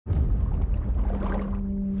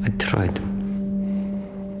I tried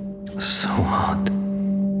so hard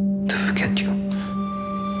to forget you,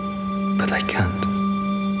 but I can't.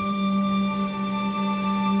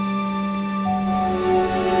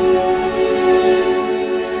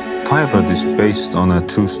 FIREBIRD is based on a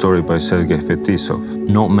true story by Sergei Fetisov.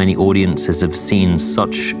 Not many audiences have seen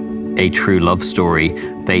such a true love story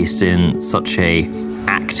based in such a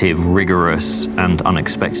active, rigorous, and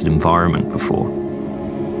unexpected environment before.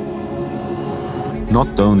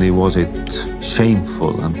 Not only was it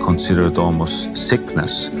shameful and considered almost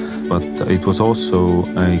sickness, but it was also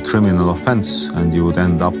a criminal offense, and you would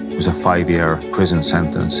end up with a 5-year prison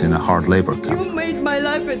sentence in a hard labor camp. You made my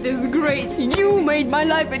life a disgrace. You made my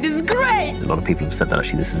life a disgrace. A lot of people have said that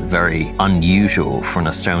actually this is very unusual for an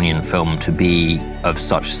Estonian film to be of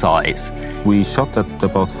such size. We shot at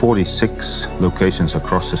about 46 locations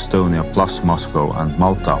across Estonia, plus Moscow and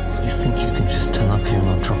Malta. You think you can just turn up here and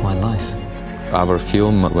not drop my life? Our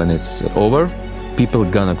film, when it's over, people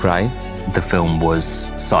gonna cry. The film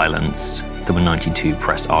was silenced. There were 92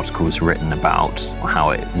 press articles written about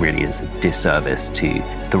how it really is a disservice to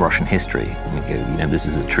the Russian history. And we go, you know, this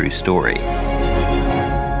is a true story.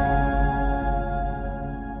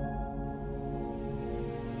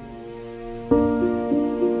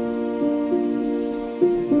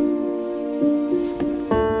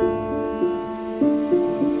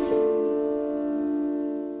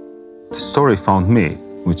 The story found me,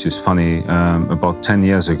 which is funny. About 10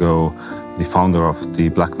 years ago, the founder of the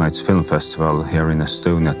Black Nights Film Festival here in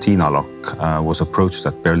Estonia, Tiina Lokk, was approached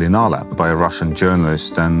at Berlinale by a Russian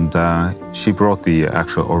journalist, and she brought the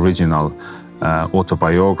actual original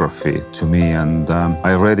autobiography to me, and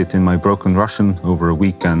I read it in my broken Russian over a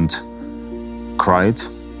weekend, cried,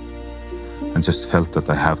 and just felt that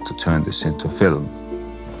I have to turn this into a film.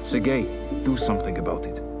 Sergei, do something about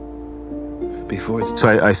it. Before it's... So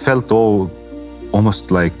I felt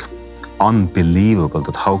almost like unbelievable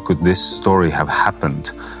that how could this story have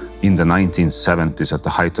happened in the 1970s at the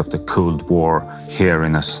height of the Cold War here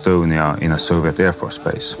in Estonia in a Soviet Air Force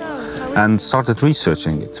base, and started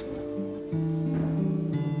researching it.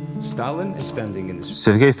 Stalin is standing in this...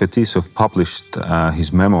 Sergei Fetisov published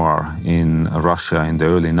his memoir in Russia in the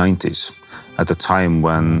early 90s, at a time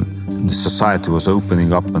when the society was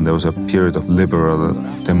opening up and there was a period of liberal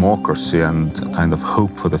democracy and kind of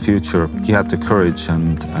hope for the future. He had the courage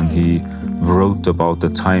and he wrote about the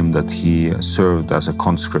time that he served as a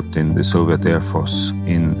conscript in the Soviet Air Force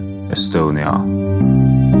in Estonia.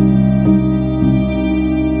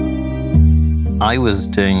 I was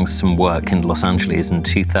doing some work in Los Angeles in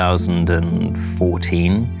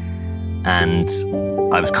 2014, and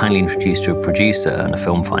I was kindly introduced to a producer and a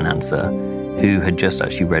film financer who had just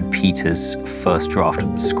actually read Peter's first draft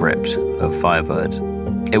of the script of FIREBIRD.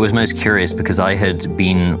 It was most curious because I had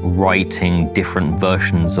been writing different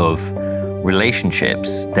versions of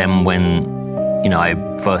relationships. Then when, you know, I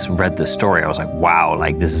first read the story, I was like, wow,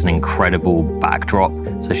 like this is an incredible backdrop.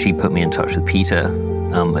 So she put me in touch with Peter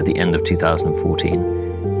at the end of 2014.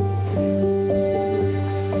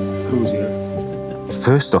 Who's here?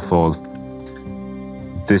 First of all,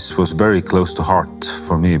 this was very close to heart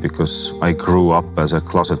for me because I grew up as a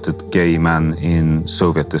closeted gay man in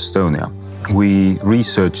Soviet Estonia. We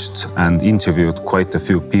researched and interviewed quite a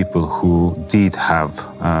few people who did have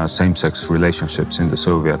same-sex relationships in the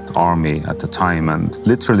Soviet army at the time, and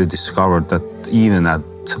literally discovered that even at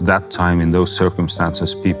that time, in those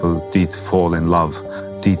circumstances, people did fall in love,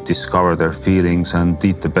 did discover their feelings, and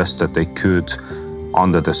did the best that they could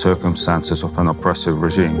under the circumstances of an oppressive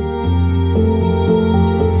regime.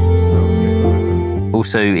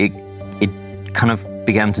 Also, it kind of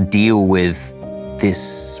began to deal with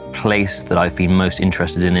this place that I've been most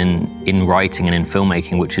interested in writing and in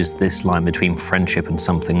filmmaking, which is this line between friendship and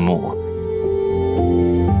something more.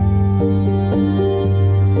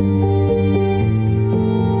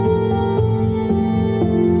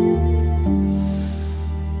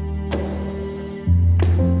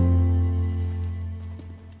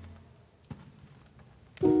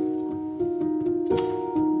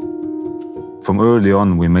 From early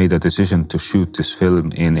on, we made a decision to shoot this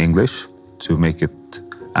film in English, to make it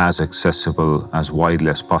as accessible, as widely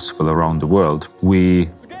as possible around the world. We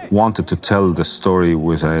wanted to tell the story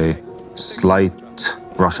with a slight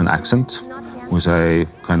Russian accent, with a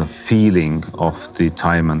kind of feeling of the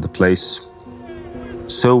time and the place.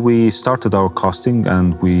 So we started our casting,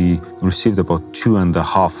 and we received about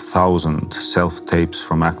 2,500 self-tapes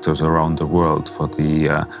from actors around the world for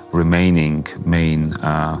the remaining main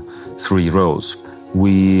 3 roles.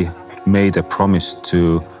 We made a promise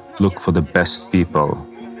to look for the best people.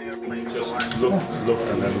 look,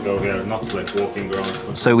 and then go here, not like walking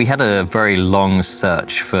around. So we had a very long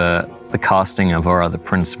search for the casting of our other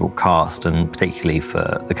principal cast, and particularly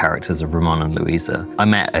for the characters of Roman and Louisa. I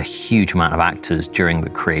met a huge amount of actors during the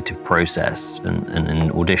creative process and in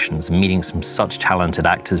auditions, meeting some such talented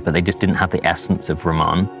actors, but they just didn't have the essence of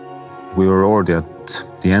Roman. We were already at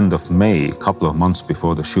the end of May, a couple of months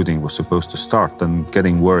before the shooting was supposed to start, and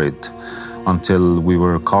getting worried until we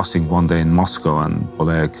were casting one day in Moscow and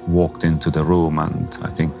Oleg walked into the room, and I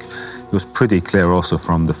think it was pretty clear also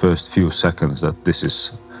from the first few seconds that this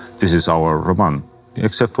is our Roman.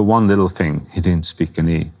 Except for one little thing, he didn't speak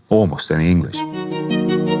almost any English.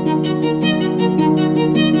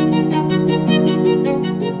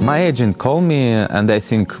 My agent called me and I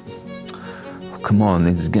think, come on,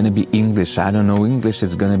 it's gonna be English. I don't know English,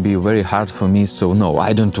 it's gonna be very hard for me, so no,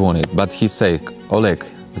 I don't want it. But he said, Oleg,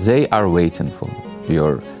 they are waiting for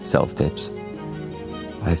your self-tapes.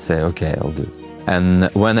 I say, okay, I'll do it. And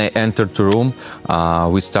when I entered the room,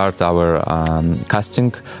 we start our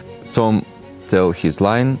casting. Tom tell his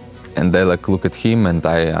line, and I look at him, and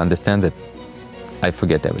I understand that I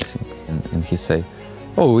forget everything. And he say,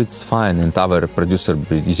 oh, it's fine. And our producer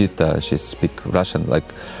Brigitte, she speak Russian,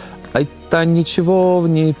 like, это ничего,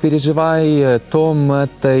 не переживай, Том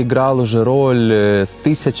это играл уже роль,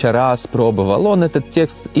 1000 раз пробовал, он этот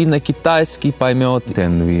текст и на китайский поймет.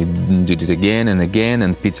 And we did it again and again,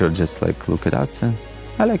 and Peter just like look at us, and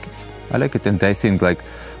I like it, and I think like,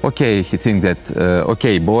 okay, he think that,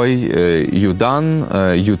 okay, boy, you done,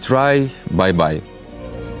 you try, bye-bye.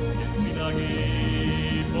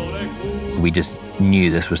 We just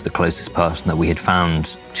knew this was the closest person that we had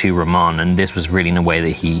found to Roman, and this was really in a way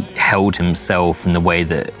that he held himself and the way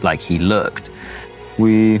that he looked.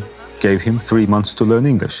 We gave him 3 months to learn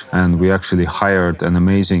English, and we actually hired an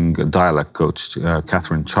amazing dialect coach,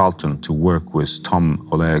 Catherine Charlton, to work with Tom,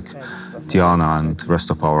 Oleg, Diana, and the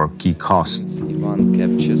rest of our key cast. Ivan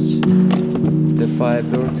captures the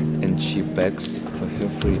Firebird and she begs for her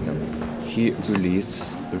freedom. He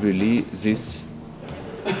releases.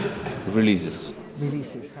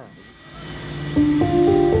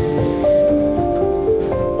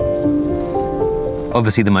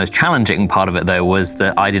 Obviously, the most challenging part of it, though, was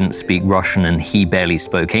that I didn't speak Russian and he barely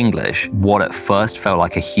spoke English. What at first felt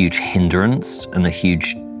like a huge hindrance and a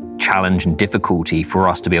huge challenge and difficulty for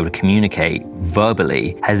us to be able to communicate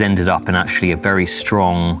verbally has ended up in actually a very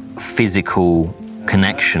strong physical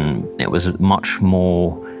connection. It was much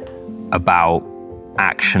more about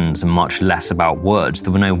actions and much less about words.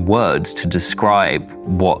 There were no words to describe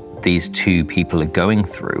what these two people are going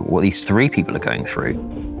through, what these three people are going through.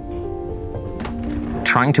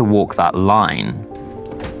 Trying to walk that line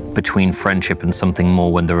between friendship and something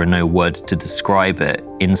more when there are no words to describe it,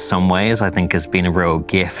 in some ways, I think has been a real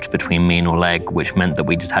gift between me and Oleg, which meant that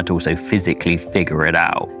we just had to also physically figure it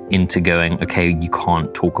out into going, okay, you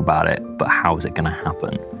can't talk about it, but how is it going to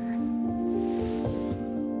happen?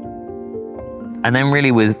 And then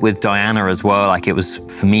really with Diana as well, it was,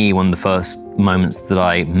 for me, one of the first moments that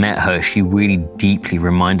I met her, she really deeply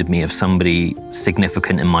reminded me of somebody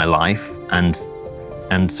significant in my life and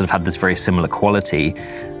sort of had this very similar quality.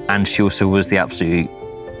 And she also was the absolute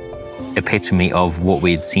epitome of what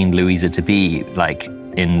we'd seen Louisa to be,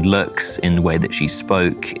 in looks, in the way that she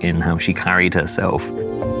spoke, in how she carried herself.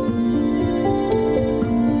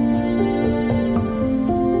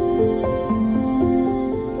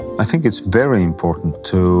 I think it's very important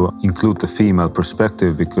to include the female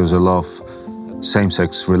perspective because a lot of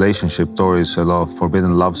same-sex relationship stories, a lot of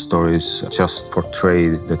forbidden love stories just portray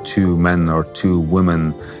the two men or two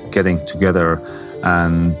women getting together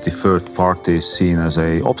and the third party is seen as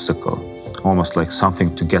an obstacle, almost like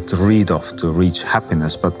something to get rid of to reach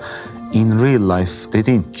happiness. But in real life, they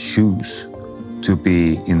didn't choose to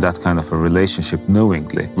be in that kind of a relationship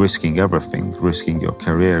knowingly, risking everything, risking your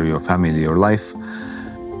career, your family, your life.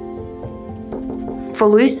 For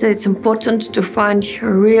Louisa, it's important to find a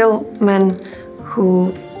real man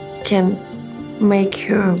who can make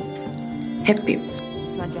her happy.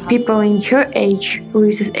 People in her age,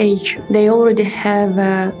 Louisa's age, they already have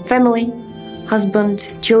a family,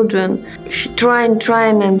 husband, children. She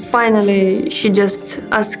trying, and finally she just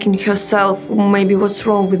asking herself, maybe what's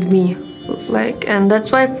wrong with me? And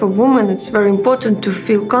that's why for women it's very important to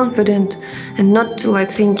feel confident and not to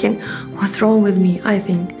thinking, what's wrong with me, I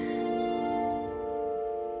think.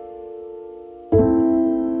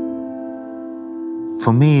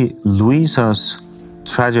 For me, Louisa's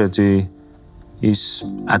tragedy is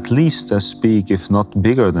at least as big, if not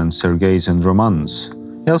bigger, than Sergei's and Roman's.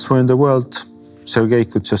 Elsewhere in the world, Sergei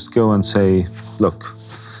could just go and say, look,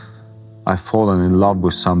 I've fallen in love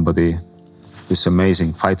with somebody, this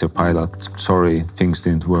amazing fighter pilot. Sorry, things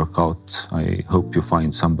didn't work out. I hope you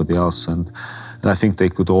find somebody else. And I think they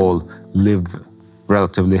could all live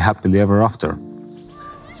relatively happily ever after.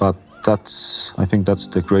 But I think that's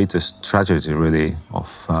the greatest tragedy, really, of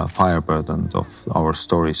Firebird and of our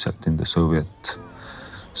story set in the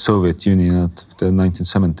Soviet Union of the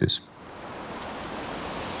 1970s.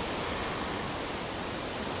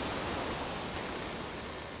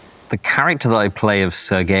 The character that I play of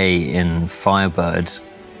Sergei in Firebird,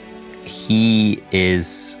 he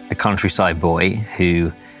is a countryside boy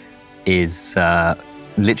who is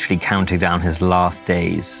literally counting down his last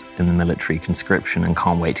days in the military conscription and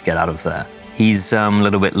can't wait to get out of there. He's a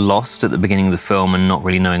little bit lost at the beginning of the film and not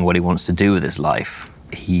really knowing what he wants to do with his life.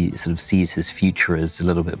 He sort of sees his future as a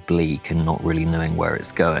little bit bleak and not really knowing where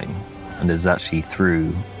it's going. And it's actually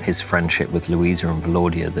through his friendship with Luisa and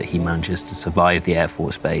Volodya that he manages to survive the Air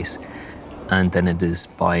Force Base. And then it is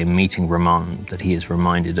by meeting Roman that he is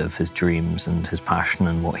reminded of his dreams and his passion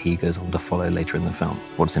and what he goes on to follow later in the film.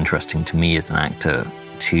 What's interesting to me as an actor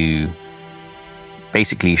to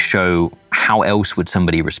basically show how else would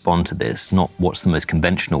somebody respond to this, not what's the most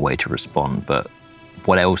conventional way to respond, but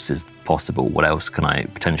what else is possible, what else can I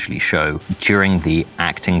potentially show. During the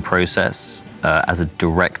acting process, as a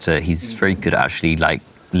director, he's very good at actually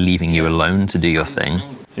leaving you alone to do your thing.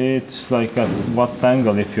 It's like at what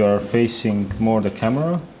angle if you are facing more the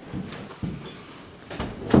camera.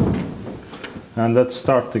 And let's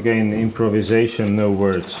start again, improvisation, no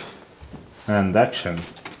words, and action.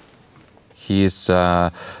 He's in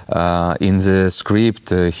the script,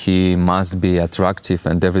 he must be attractive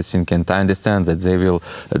and everything, and I understand that they will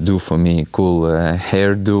do for me cool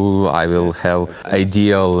hairdo, I will have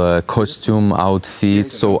ideal costume,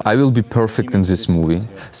 outfit, so I will be perfect in this movie.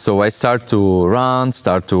 So I start to run,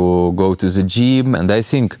 start to go to the gym, and I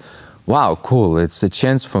think, wow, cool, it's a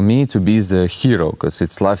chance for me to be the hero, because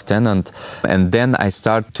it's lieutenant. And then I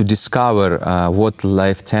start to discover what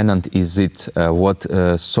lieutenant is it, what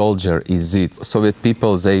soldier is it. Soviet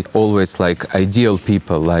people, they always like ideal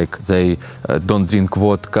people, like they don't drink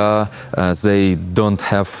vodka, they don't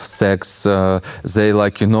have sex, they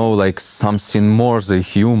like something more than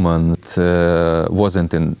human. It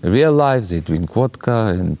wasn't in real life, they drink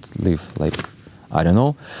vodka and live like, I don't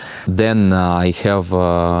know. Then I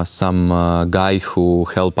have some guy who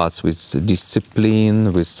help us with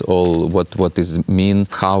discipline, with all what is mean,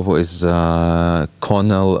 how is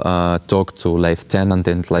colonel talk to lieutenant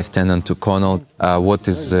and lieutenant to colonel, what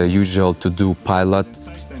is usual to do pilot.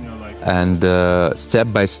 And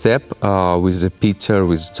step by step, with Peter,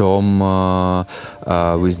 with Tom,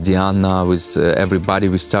 with Diana, with everybody,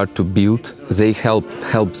 we start to build. They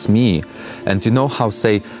helps me. And you know how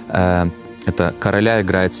say, это короля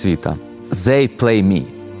играет свита. They play me.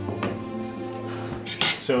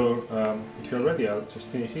 So, if you're ready, I'll just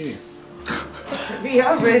finish eating. We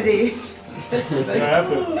are ready.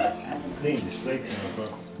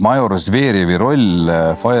 Major Zverevi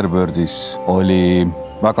roll Firebirdis oli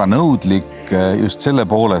väga nõudlik just selle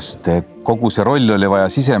poolest, et kogu see roll oli vaja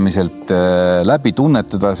sisemiselt läbi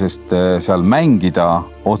tunnetada, sest seal mängida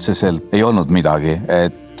otseselt ei olnud midagi,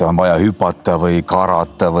 et on vaja hüpata või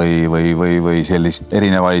karata või sellist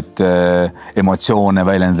erinevaid emotsioone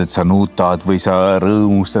väljendada, et sa nutad või sa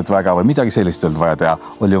rõõmustad väga või midagi sellist oli vaja teha.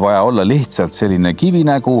 Oli vaja olla lihtsalt selline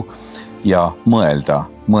kivinägu ja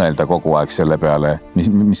mõelda kogu aeg selle peale,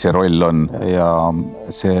 mis see roll on. Ja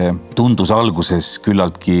see tundus alguses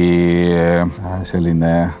küllaltki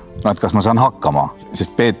selline, et kas ma saan hakkama,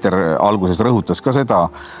 sest Peeter alguses rõhutas ka seda,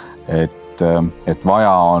 et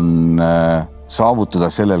vaja on saavutada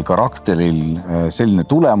sellel karakteril selline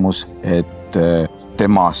tulemus, et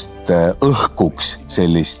temast õhkuks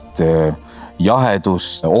sellist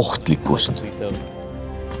jahedust, ohtlikkust.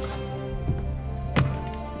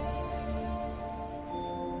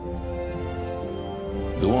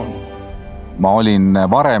 Ma olin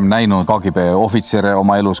varem näinud KGB ohvitsere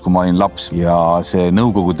oma elus, kui ma olin laps, ja see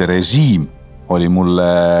Nõukogude režiim oli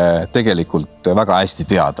mulle tegelikult väga hästi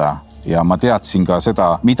teada. Ja ma teadsin ka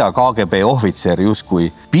seda, mida KGB ohvitser justkui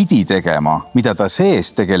pidi tegema, mida ta sees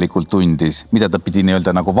tegelikult tundis, mida ta pidi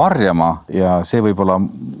nii-öelda nagu varjama, ja see võib-olla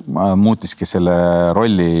muutiski selle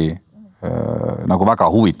rolli nagu väga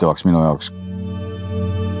huvitavaks minu jaoks.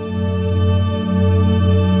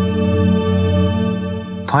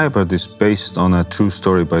 Firebird is based on a true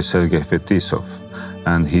story by Sergei Fetisov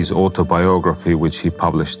and his autobiography, which he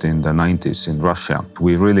published in the 90s in Russia.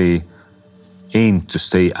 We really aim to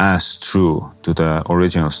stay as true to the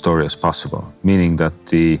original story as possible, meaning that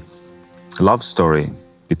the love story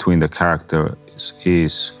between the characters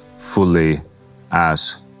is fully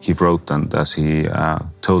as he wrote and as he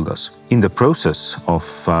told us. In the process of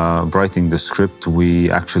writing the script, we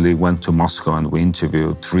actually went to Moscow and we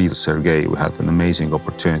interviewed real Sergei. We had an amazing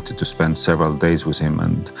opportunity to spend several days with him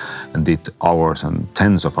and did hours and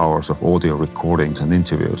tens of hours of audio recordings and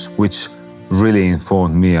interviews, which really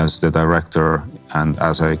informed me as the director and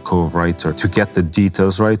as a co-writer to get the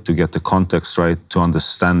details right, to get the context right, to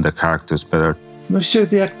understand the characters better. Но все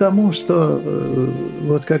это я к тому, что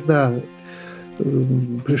вот когда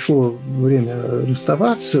пришло время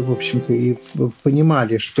расставаться, в общем-то, и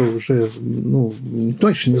понимали, что уже,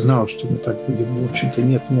 точно не знал, что мы так будем, в общем-то,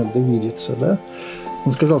 нет-нет, да видеться, да.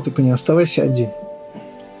 Он сказал, только не оставайся один.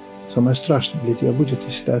 Самое страшное для тебя будет,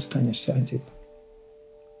 если ты останешься один.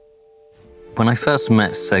 When I first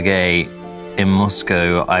met Sergei in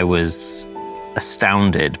Moscow, I was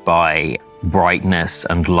astounded by brightness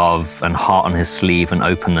and love and heart on his sleeve and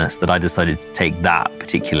openness that I decided to take that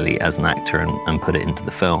particularly as an actor and put it into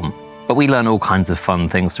the film. But we learned all kinds of fun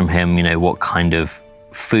things from him, what kind of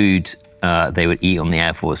food they would eat on the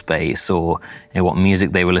Air Force Base, or what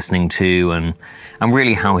music they were listening to, and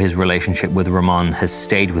really how his relationship with Roman has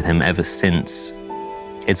stayed with him ever since.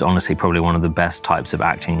 It's honestly probably one of the best types of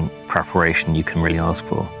acting preparation you can really ask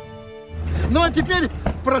for. Ну а теперь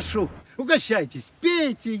прошу. Угощайтесь,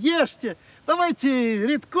 пейте, ешьте. Давайте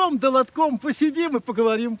редком да лотком посидим и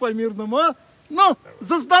поговорим по-мирному, а? Ну,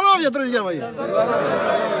 за здоровье, друзья мои!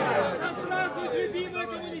 Здравствуйте, любимая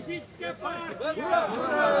коммунистическая партия!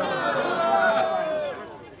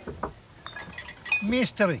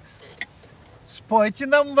 Мистер Икс, спойте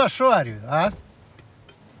нам вашу арию, а?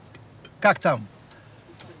 Как там?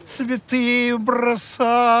 Цветы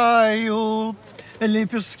бросают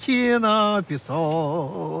лепестки на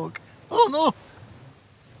песок. Ну.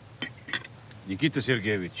 Никита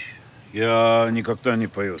Сергеевич, я никогда не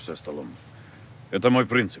пою за столом. Это мой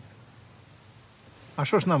принцип. А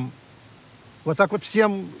что ж нам, вот так вот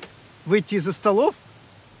всем выйти из-за столов?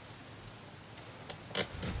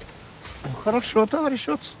 Ну, хорошо, товарищ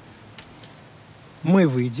Отц. Мы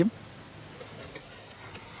выйдем.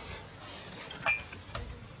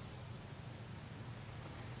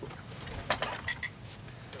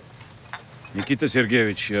 Никита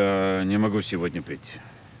Сергеевич, я не могу сегодня петь.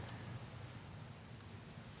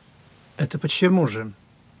 Это почему же?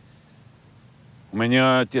 У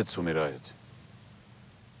меня отец умирает.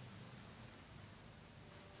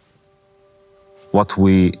 What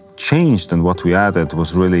we changed and what we added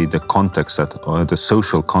was really the context, the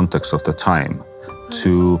social context of the time,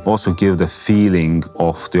 to also give the feeling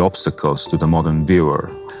of the obstacles to the modern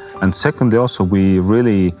viewer. And secondly, also, we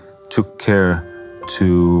really took care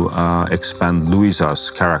to expand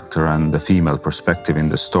Luisa's character and the female perspective in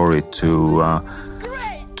the story, to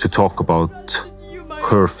talk about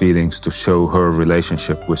her feelings, to show her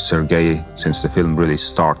relationship with Sergei, since the film really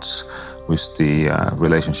starts with the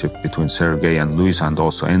relationship between Sergei and Luisa and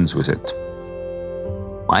also ends with it.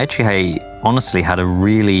 I actually honestly had a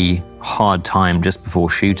really hard time just before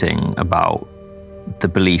shooting about the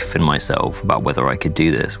belief in myself, about whether I could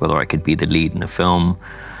do this, whether I could be the lead in a film,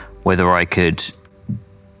 whether I could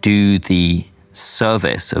do the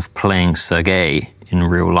service of playing Sergei in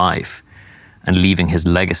real life and leaving his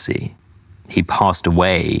legacy. He passed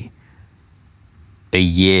away a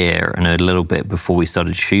year and a little bit before we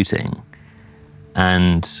started shooting.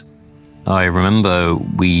 And I remember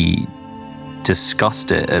we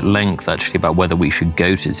discussed it at length actually about whether we should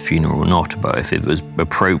go to his funeral or not, about if it was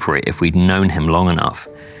appropriate, if we'd known him long enough.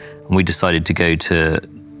 And we decided to go to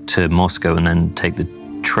Moscow and then take the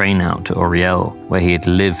train out to Oriel, where he had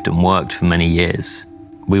lived and worked for many years.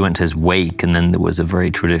 We went to his wake, and then there was a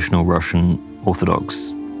very traditional Russian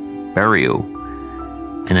Orthodox burial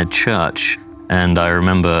in a church. And I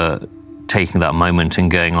remember taking that moment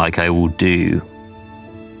and going, like, I will do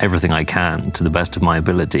everything I can to the best of my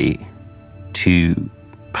ability to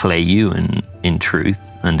play you in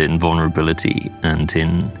truth and in vulnerability and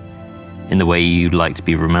in the way you'd like to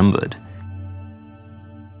be remembered.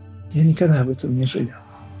 Я никогда об этом не жалел.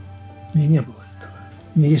 У меня не было этого.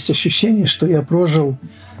 У меня есть ощущение, что я прожил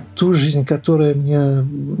ту жизнь, которая мне,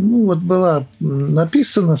 была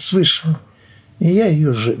написана свыше, и я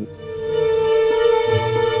ее жил.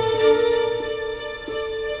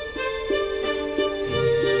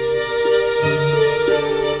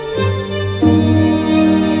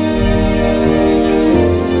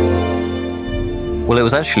 Well, it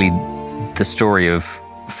was actually the story of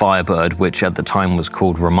FIREBIRD, which at the time was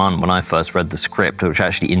called Roman when I first read the script, which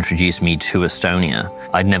actually introduced me to Estonia.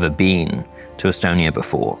 I'd never been to Estonia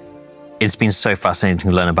before. It's been so fascinating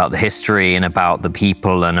to learn about the history and about the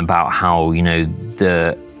people and about how,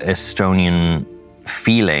 the Estonian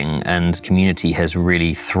feeling and community has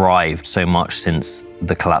really thrived so much since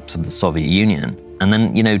the collapse of the Soviet Union. And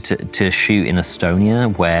then, you know, to shoot in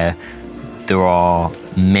Estonia, where there are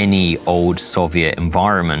many old Soviet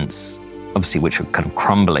environments, obviously which are kind of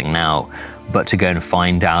crumbling now, but to go and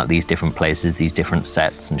find out these different places, these different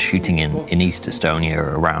sets, and shooting in East Estonia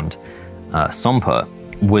or around Sompa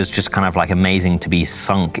was just kind of like amazing to be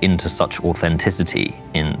sunk into such authenticity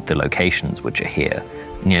in the locations which are here.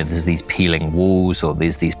 You know, there's these peeling walls, or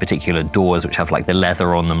there's these particular doors which have like the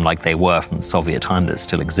leather on them like they were from the Soviet time that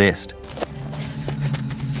still exist.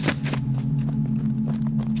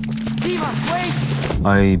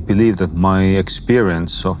 I believe that my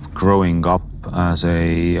experience of growing up as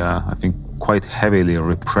a, I think, quite heavily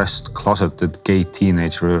repressed, closeted gay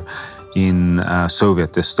teenager in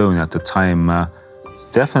Soviet Estonia at the time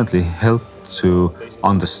definitely helped to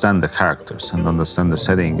understand the characters and understand the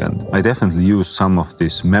setting. And I definitely used some of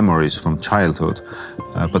these memories from childhood,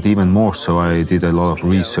 but even more so, I did a lot of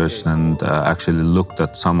research and actually looked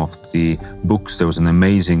at some of the books. There was an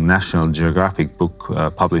amazing National Geographic book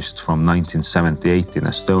published from 1978 in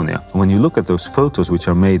Estonia. When you look at those photos which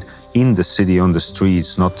are made in the city, on the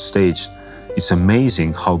streets, not staged, it's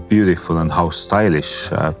amazing how beautiful and how stylish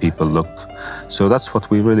people look. So that's what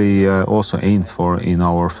we really also aimed for in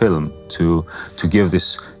our film, to give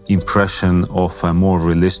this impression of a more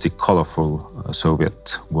realistic, colorful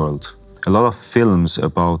Soviet world. A lot of films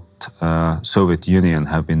about Soviet Union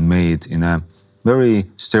have been made in a very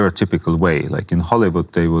stereotypical way. Like in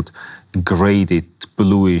Hollywood, they would grade it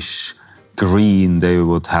bluish, green, they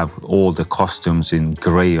would have all the costumes in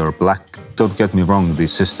gray or black. Don't get me wrong, the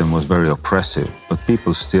system was very oppressive, but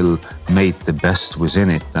people still made the best within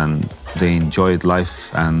it, and they enjoyed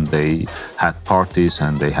life, and they had parties,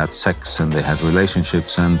 and they had sex, and they had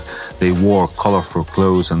relationships, and they wore colorful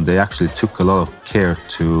clothes, and they actually took a lot of care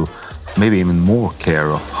to, maybe even more care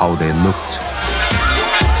of how they looked.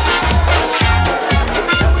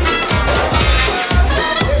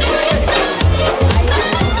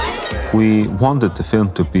 We wanted the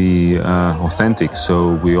film to be authentic,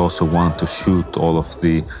 so we also wanted to shoot all of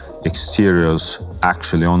the exteriors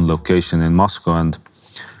actually on location in Moscow. And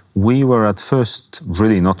we were at first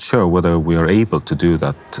really not sure whether we are able to do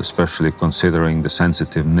that, especially considering the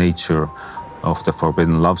sensitive nature of the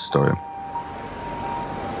forbidden love story.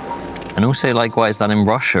 And also likewise that in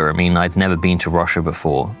Russia, I mean, I'd never been to Russia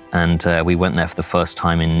before, and we went there for the first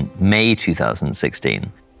time in May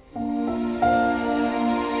 2016.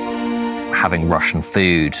 Having Russian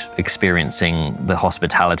food, experiencing the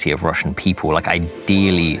hospitality of Russian people, like I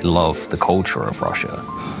dearly love the culture of Russia.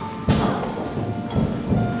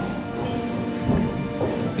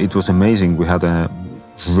 It was amazing. We had a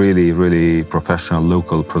really, really professional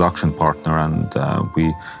local production partner, and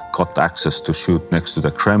we got access to shoot next to the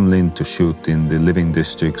Kremlin, to shoot in the living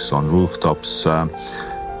districts, on rooftops,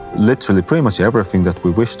 literally pretty much everything that we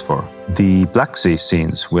wished for. The Black Sea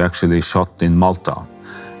scenes we actually shot in Malta.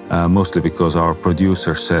 Mostly because our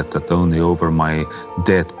producer said that only over my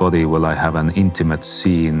dead body will I have an intimate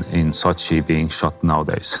scene in Sochi being shot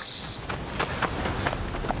nowadays.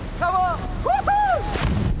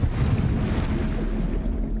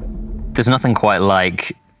 There's nothing quite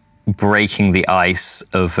like breaking the ice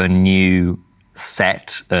of a new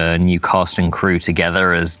set, a new cast and crew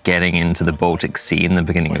together as getting into the Baltic Sea in the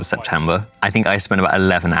beginning of September. I think I spent about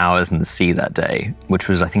 11 hours in the sea that day, which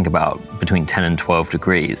was, I think, about between 10 and 12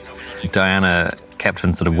 degrees. Diana kept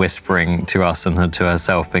on sort of whispering to us and to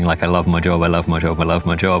herself, being like, I love my job, I love my job, I love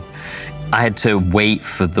my job. I had to wait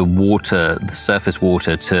for the water, the surface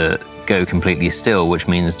water, to go completely still, which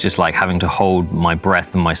means just like having to hold my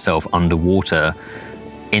breath and myself underwater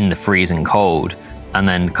in the freezing cold, and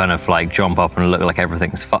then kind of like jump up and look like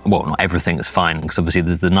everything's fine. Well, not everything's fine, because obviously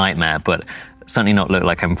there's the nightmare, but certainly not look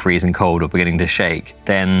like I'm freezing cold or beginning to shake.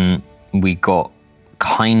 Then we got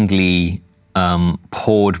kindly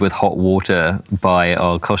poured with hot water by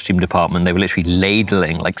our costume department. They were literally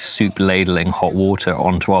ladling, like soup ladling hot water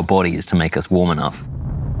onto our bodies to make us warm enough.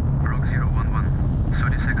 Rock 011,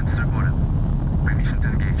 30 seconds reported. Permission to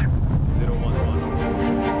engage. 011.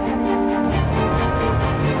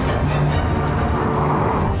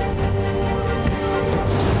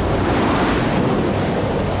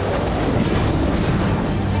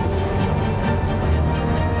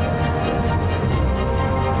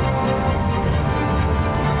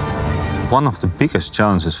 One of the biggest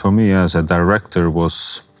challenges for me as a director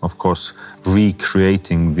was, of course,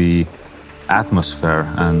 recreating the atmosphere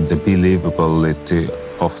and the believability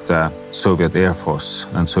of the Soviet Air Force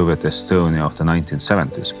and Soviet Estonia of the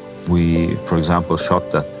 1970s. We, for example,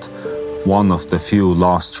 shot at one of the few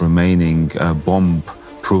last remaining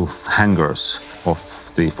bomb-proof hangars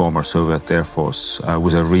of the former Soviet Air Force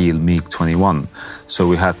was a real MiG-21. So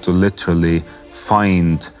we had to literally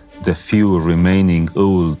find the few remaining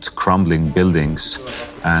old crumbling buildings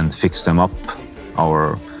and fix them up.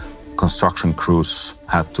 Our construction crews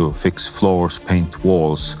had to fix floors, paint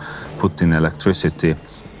walls, put in electricity.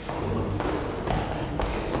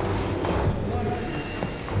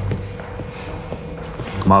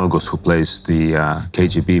 Mavgus, who plays the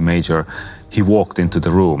KGB major, he walked into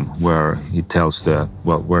the room where he tells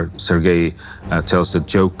where Sergei tells the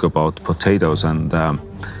joke about potatoes, and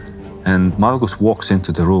Mavgus walks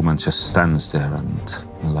into the room and just stands there and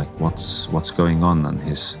like, what's going on? And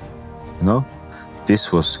he's,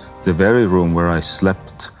 this was the very room where I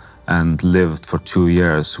slept and lived for 2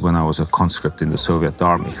 years when I was a conscript in the Soviet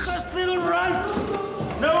army.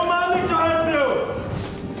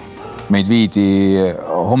 Meid viidi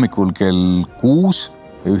hommikul kell 6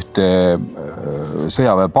 ühte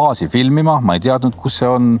sõjaväebaasi filmima, ma ei teadnud, kus see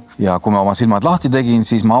on. Ja kui ma oma silmad lahti tegin,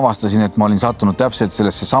 siis ma avastasin, et ma olin sattunud täpselt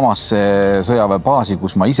sellesse samasse sõjaväebaasi,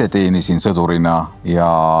 kus ma ise teenisin sõdurina.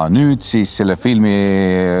 Ja nüüd siis selle filmi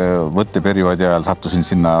võtteperioodi ajal sattusin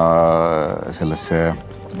sinna sellesse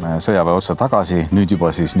sõjaväe otsa tagasi, nüüd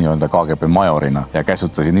juba siis nii-öelda KGB majorina ja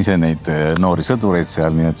käsutasin ise neid noori sõdureid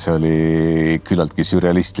seal, nii et see oli küllaltki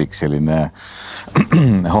sürrealistlik selline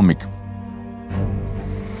hommik.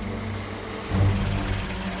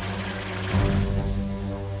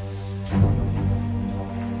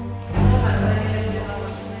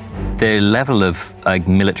 The level of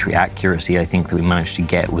military accuracy I think that we managed to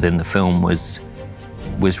get within the film was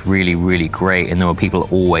really, really great. And there were people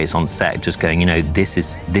always on set just going, this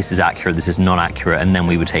is accurate, this is not accurate. And then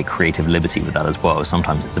we would take creative liberty with that as well.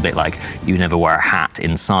 Sometimes it's a bit like you never wear a hat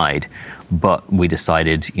inside. But we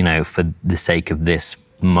decided, for the sake of this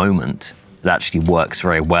moment, it actually works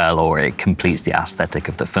very well, or it completes the aesthetic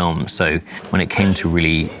of the film. So when it came to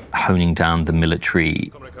really honing down the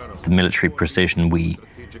military precision, we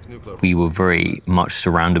were very much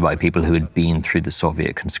surrounded by people who had been through the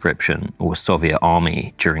Soviet conscription or Soviet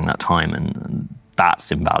army during that time, and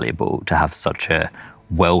that's invaluable to have such a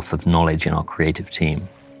wealth of knowledge in our creative team.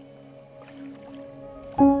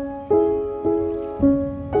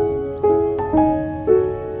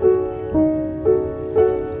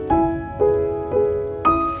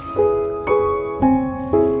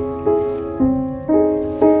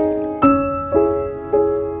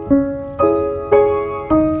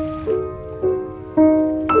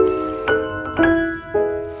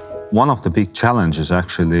 One of the big challenges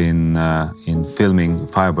actually in filming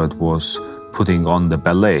Firebird was putting on the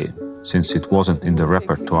ballet. Since it wasn't in the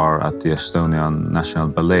repertoire at the Estonian National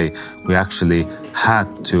Ballet, we actually had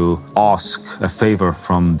to ask a favor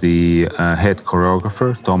from the head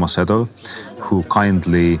choreographer, Toomas Edo, who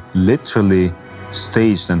kindly literally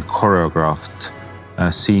staged and choreographed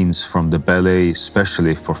scenes from the ballet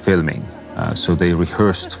especially for filming. So they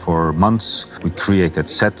rehearsed for months. We created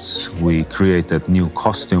sets, we created new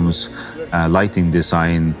costumes, lighting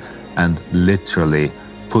design, and literally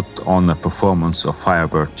put on a performance of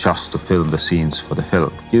Firebird just to film the scenes for the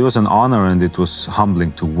film. It was an honor, and it was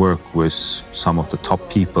humbling to work with some of the top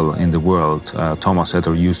people in the world. Toomas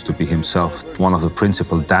Edo used to be himself one of the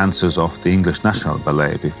principal dancers of the English National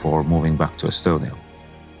Ballet before moving back to Estonia.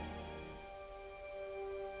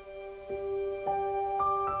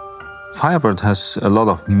 Firebird has a lot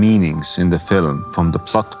of meanings in the film. From the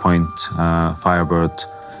plot point, Firebird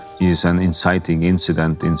is an inciting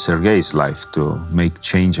incident in Sergei's life to make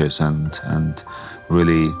changes and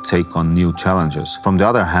really take on new challenges. From the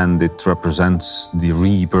other hand, it represents the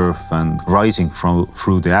rebirth and rising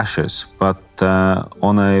through the ashes. But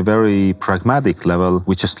on a very pragmatic level,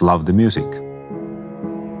 we just love the music.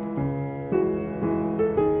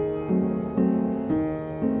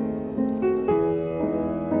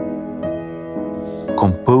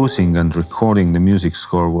 Composing and recording the music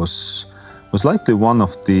score was likely one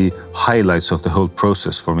of the highlights of the whole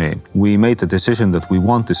process for me. We made the decision that we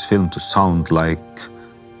want this film to sound like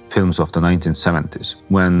films of the 1970s,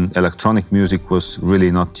 when electronic music was really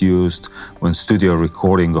not used, when studio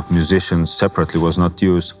recording of musicians separately was not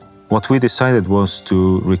used. What we decided was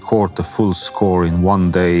to record the full score in one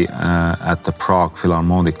day at the Prague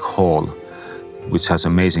Philharmonic Hall, which has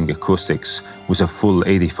amazing acoustics, with a full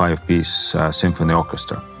 85-piece symphony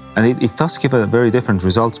orchestra. And it does give a very different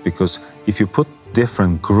result, because if you put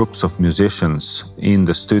different groups of musicians in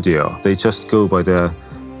the studio, they just go by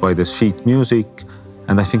the sheet music,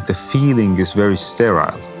 and I think the feeling is very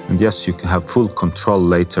sterile. And yes, you can have full control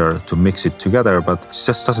later to mix it together, but it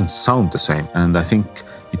just doesn't sound the same. And I think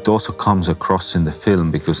it also comes across in the film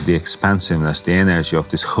because the expansiveness, the energy of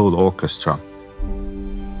this whole orchestra.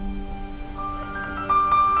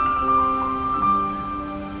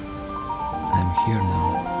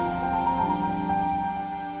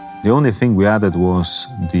 only thing we added was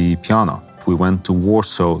the piano. We went to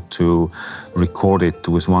Warsaw to record it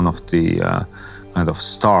with one of the kind of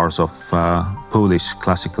stars of Polish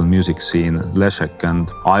classical music scene, Leszek,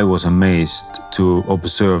 and I was amazed to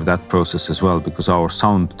observe that process as well, because our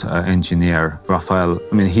sound engineer, Rafael,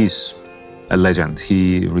 I mean, he's a legend.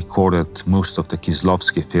 He recorded most of the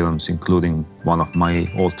Kieslowski films, including one of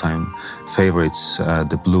my all-time favorites,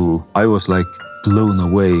 The Blue. I was like blown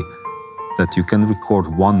away that you can record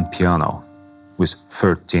one piano with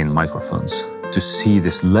 13 microphones. To see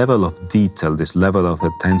this level of detail, this level of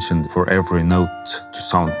attention for every note to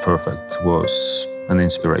sound perfect was an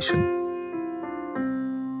inspiration.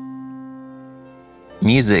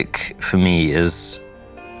 Music, for me, as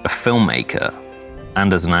a filmmaker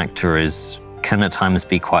and as an actor, can at times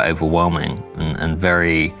be quite overwhelming and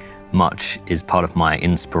very much is part of my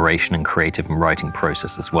inspiration and creative and writing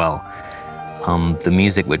process as well. The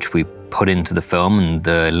music which we put into the film and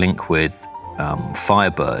the link with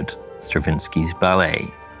FIREBIRD, Stravinsky's ballet,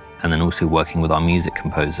 and then also working with our music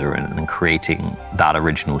composer and creating that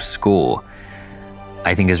original score,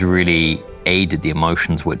 I think has really aided the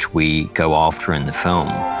emotions which we go after in the film.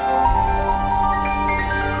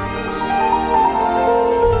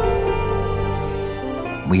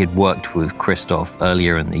 We had worked with Christoph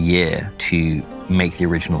earlier in the year to make the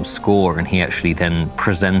original score, and he actually then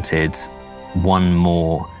presented one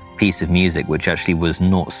more piece of music which actually was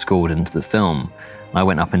not scored into the film. I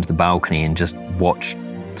went up into the balcony and just watched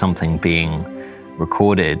something being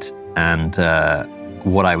recorded, and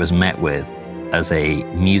what I was met with as a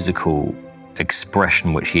musical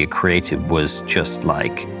expression which he had created was just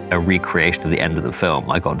like a recreation of the end of the film.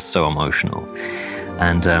 I got so emotional.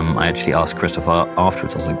 And I actually asked Christoph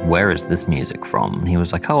afterwards, I was like, where is this music from? And he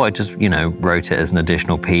was like, oh, I just, wrote it as an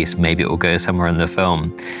additional piece. Maybe it will go somewhere in the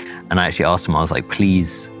film. And I actually asked him, I was like,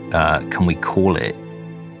 please, can we call it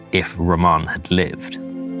If Roman Had Lived?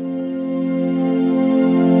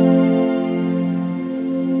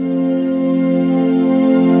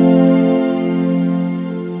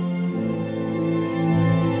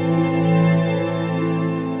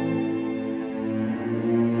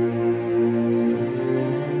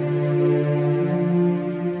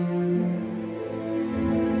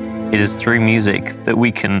 It is through music that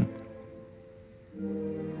we can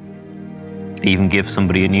even give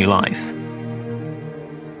somebody a new life,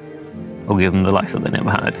 or give them the life that they never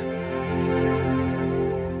had.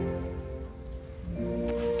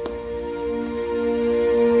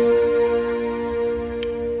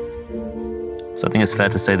 So I think it's fair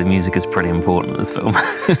to say the music is pretty important in this film.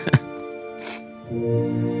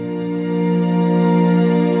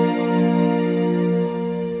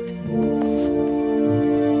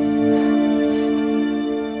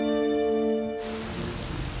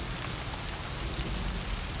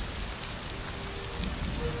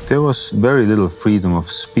 There was very little freedom of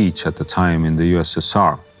speech at the time in the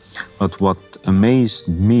USSR, but what amazed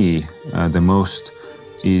me the most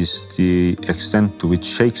is the extent to which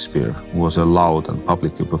Shakespeare was allowed and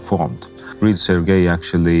publicly performed. Reed Sergei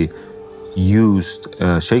actually used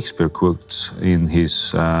Shakespeare quotes in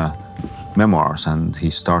his memoirs, and he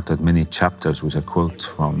started many chapters with a quote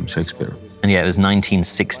from Shakespeare. And yeah, it was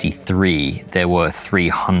 1963. There were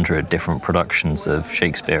 300 different productions of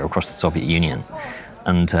Shakespeare across the Soviet Union.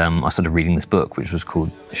 And I started reading this book, which was called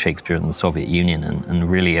Shakespeare in the Soviet Union, and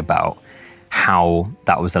really about how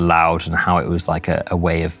that was allowed and how it was like a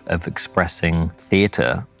way of expressing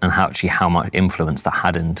theatre, and how much influence that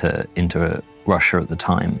had into Russia at the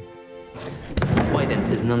time. Why then,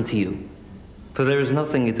 'tis none to you? For there is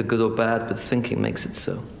nothing either good or bad, but thinking makes it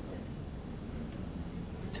so.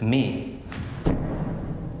 To me,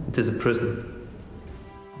 it is a prison.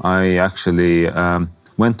 I actually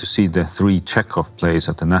went to see the 3 Chekhov plays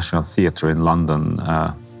at the National Theatre in London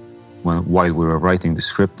while we were writing the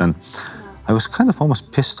script, and I was kind of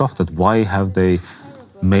almost pissed off that why have they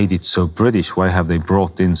made it so British? Why have they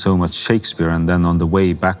brought in so much Shakespeare? And then on the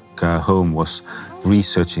way back home was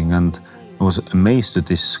researching, and I was amazed to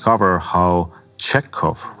discover how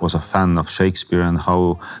Chekhov was a fan of Shakespeare and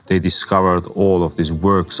how they discovered all of these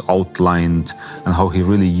works outlined and how he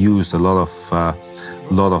really used a lot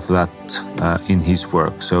of that in his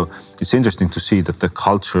work. So it's interesting to see that the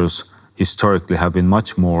cultures historically have been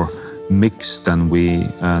much more mixed than we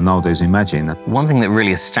nowadays imagine. One thing that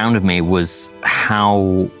really astounded me was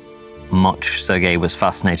how much Sergei was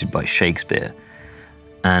fascinated by Shakespeare.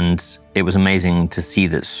 And it was amazing to see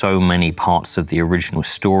that so many parts of the original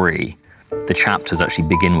story, the chapters actually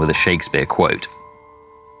begin with a Shakespeare quote.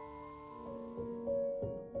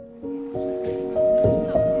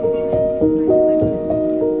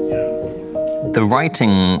 The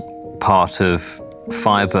writing part of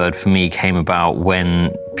Firebird for me came about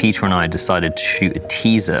when Peter and I decided to shoot a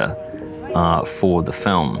teaser for the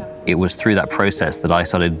film. It was through that process that I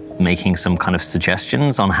started making some kind of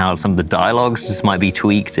suggestions on how some of the dialogues just might be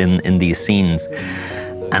tweaked in these scenes.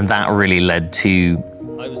 And that really led to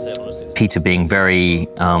Peter being very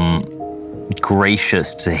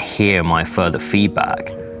gracious to hear my further feedback.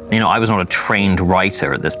 You know, I was not a trained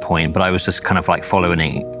writer at this point, but I was just kind of like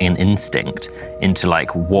following an instinct into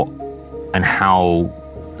like what and how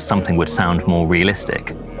something would sound more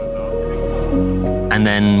realistic. And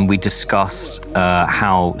then we discussed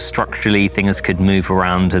how structurally things could move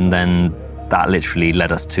around, and then that literally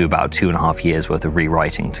led us to about 2.5 years worth of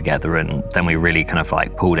rewriting together. And then we really kind of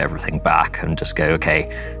like pulled everything back and just go, okay,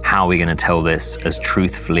 how are we gonna tell this as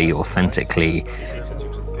truthfully, authentically,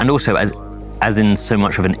 and also as in so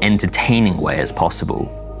much of an entertaining way as possible.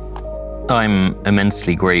 I'm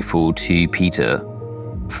immensely grateful to Peter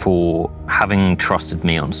for having trusted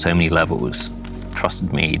me on so many levels,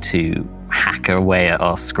 trusted me to hack away at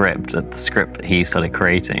our script, at the script that he started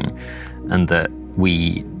creating, and that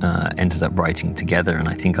we ended up writing together. And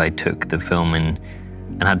I think I took the film and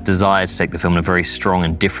had desire to take the film in a very strong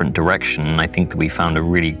and different direction. And I think that we found a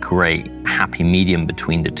really great, happy medium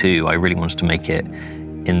between the two. I really wanted to make it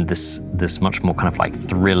in this much more kind of like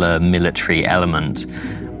thriller, military element,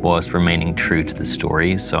 whilst remaining true to the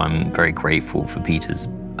story. So I'm very grateful for Peter's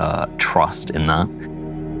trust in that.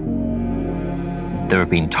 There have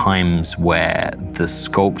been times where the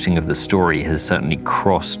sculpting of the story has certainly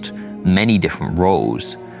crossed many different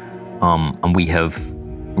roles, and we have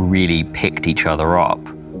really picked each other up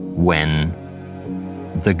when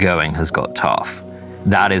the going has got tough.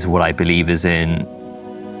 That is what I believe is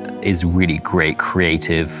really great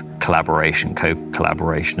creative collaboration,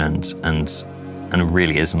 co-collaboration, and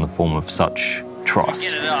really is in the form of such trust.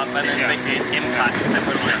 Get it up and then basically it's impact and then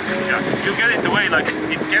put it on. Yeah. You get it the way like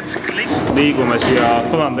it gets clicked. Liigume siia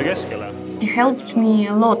põlanda keskele. He helped me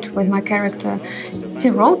a lot with my character. He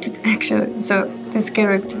wrote it actually, so this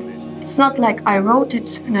character. It's not like I wrote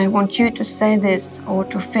it and I want you to say this or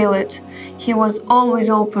to feel it. He was always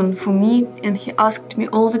open for me, and he asked me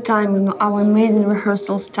all the time in our amazing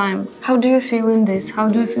rehearsals time, how do you feel in this? How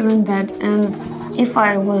do you feel in that? And if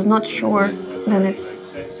I was not sure, then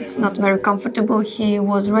it's not very comfortable. He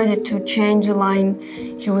was ready to change the line.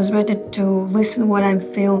 He was ready to listen what I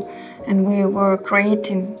feel, and we were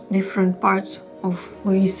creating different parts of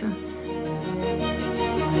Luisa.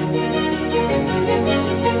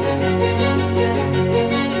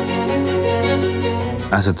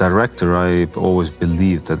 As a director, I've always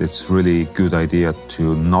believed that it's really good idea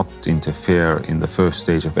to not interfere in the first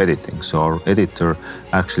stage of editing. So our editor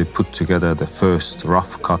actually put together the first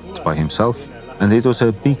rough cut by himself. And it was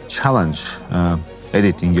a big challenge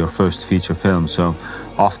editing your first feature film. So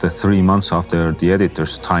after 3 months after the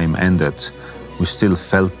editor's time ended, we still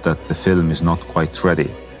felt that the film is not quite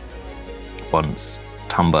ready. Once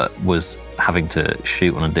Tumba was having to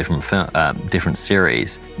shoot on a different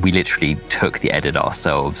series, we literally took the edit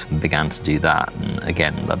ourselves and began to do that. And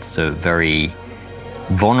again, that's a very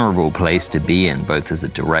vulnerable place to be in, both as a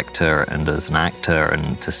director and as an actor,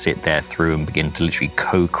 and to sit there through and begin to literally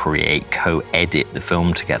co-create, co-edit the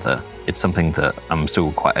film together. It's something that I'm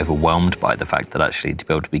still quite overwhelmed by, the fact that actually to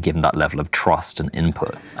be able to be given that level of trust and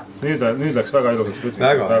input. Nüüd läks väga ilusaks,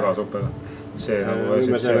 väga super.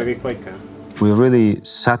 We really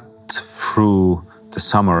sat through the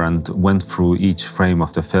summer and went through each frame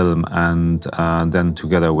of the film, and then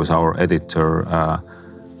together with our editor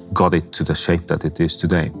got it to the shape that it is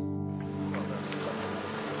today.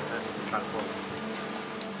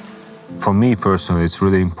 For me personally, it's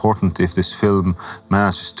really important if this film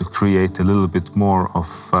manages to create a little bit more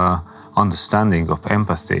of understanding, of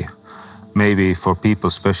empathy. Maybe for people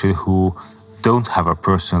especially who don't have a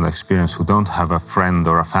personal experience, who don't have a friend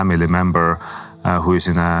or a family member who is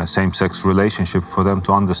in a same-sex relationship, for them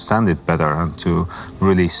to understand it better and to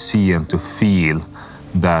really see and to feel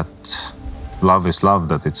that love is love,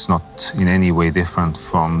 that it's not in any way different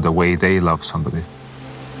from the way they love somebody.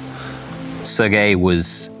 Sergei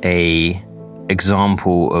was an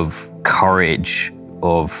example of courage,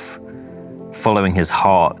 of following his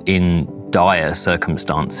heart in dire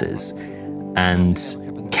circumstances, and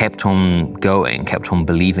kept on going, kept on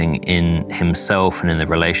believing in himself and in the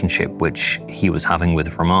relationship which he was having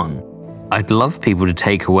with Roman. I'd love people to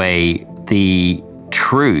take away the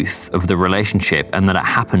truth of the relationship and that it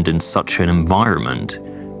happened in such an environment,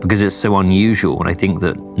 because it's so unusual. And I think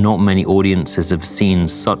that not many audiences have seen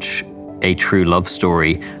such a true love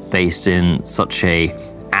story based in such a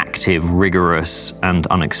active, rigorous and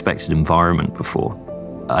unexpected environment before.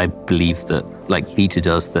 I believe that like Peter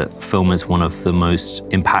does, that film is one of the most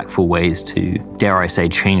impactful ways to, dare I say,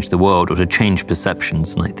 change the world or to change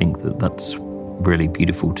perceptions. And I think that that's really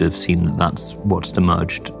beautiful to have seen that that's what's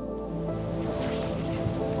emerged.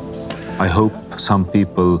 I hope some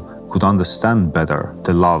people could understand better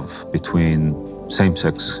the love between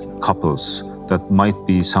same-sex couples that might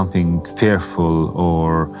be something fearful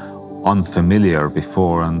or unfamiliar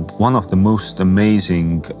before. And one of the most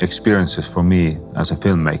amazing experiences for me as a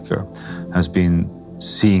filmmaker has been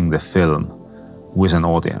seeing the film with an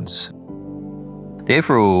audience. The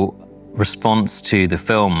overall response to the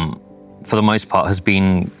film, for the most part, has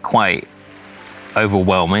been quite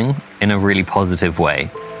overwhelming in a really positive way.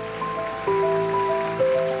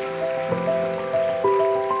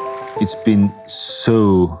 It's been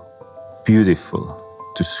so beautiful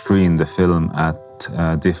to screen the film at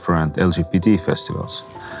different LGBT festivals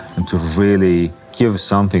and to really give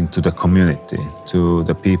something to the community, to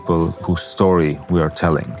the people whose story we are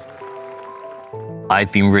telling.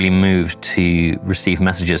 I've been really moved to receive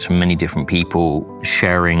messages from many different people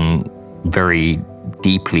sharing very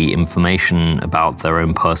deeply information about their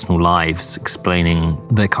own personal lives, explaining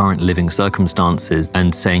their current living circumstances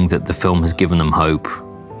and saying that the film has given them hope.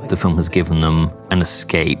 The film has given them an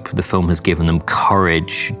escape. The film has given them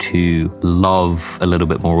courage to love a little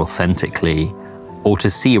bit more authentically, or to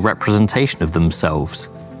see a representation of themselves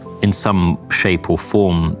in some shape or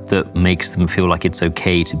form that makes them feel like it's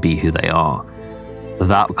okay to be who they are.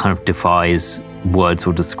 That kind of defies words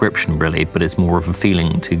or description, really, but it's more of a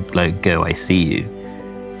feeling to like go, I see you.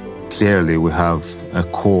 Clearly, we have a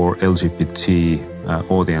core LGBT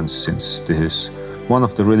audience, since this is one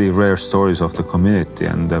of the really rare stories of the community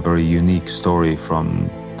and a very unique story from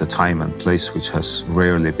the time and place which has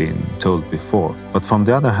rarely been told before. But from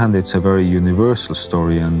the other hand, it's a very universal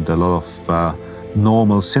story, and a lot of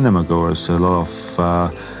normal cinema goers, a lot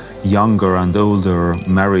of younger and older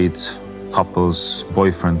married couples,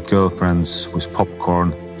 boyfriend, girlfriends with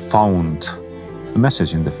popcorn, found a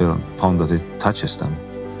message in the film, found that it touches them.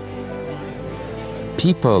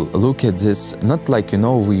 People look at this not like,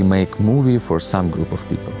 we make movie for some group of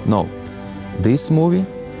people. No, this movie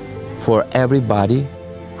for everybody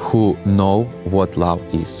who know what love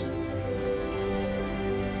is.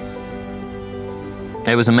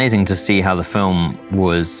 It was amazing to see how the film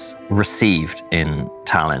was received in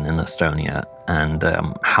Tallinn, in Estonia, and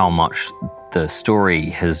how much the story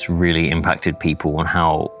has really impacted people and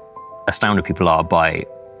how astounded people are by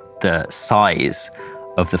the size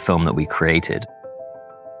of the film that we created.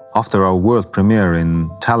 After our world premiere in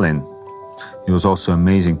Tallinn, it was also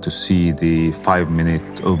amazing to see the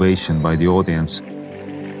 5-minute ovation by the audience.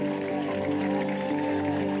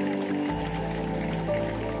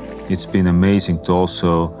 It's been amazing to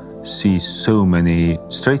also see so many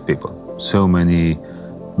straight people, so many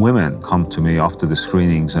women come to me after the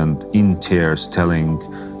screenings and in tears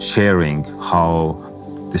sharing how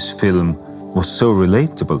this film was so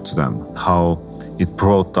relatable to them, how it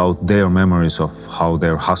brought out their memories of how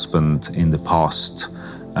their husband in the past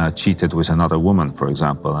cheated with another woman, for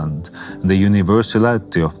example. And the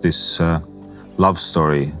universality of this love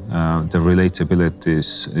story, the relatability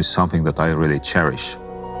is something that I really cherish.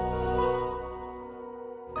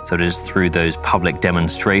 So it is through those public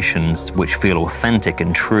demonstrations which feel authentic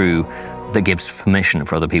and true that gives permission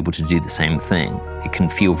for other people to do the same thing. It can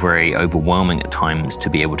feel very overwhelming at times to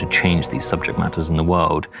be able to change these subject matters in the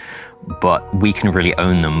world, but we can really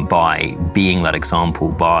own them by being that example,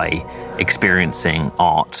 by experiencing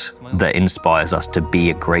art that inspires us to be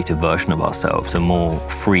a greater version of ourselves, a more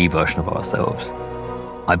free version of ourselves.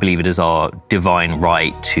 I believe it is our divine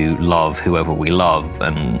right to love whoever we love,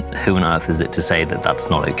 and who on earth is it to say that that's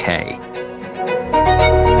not okay?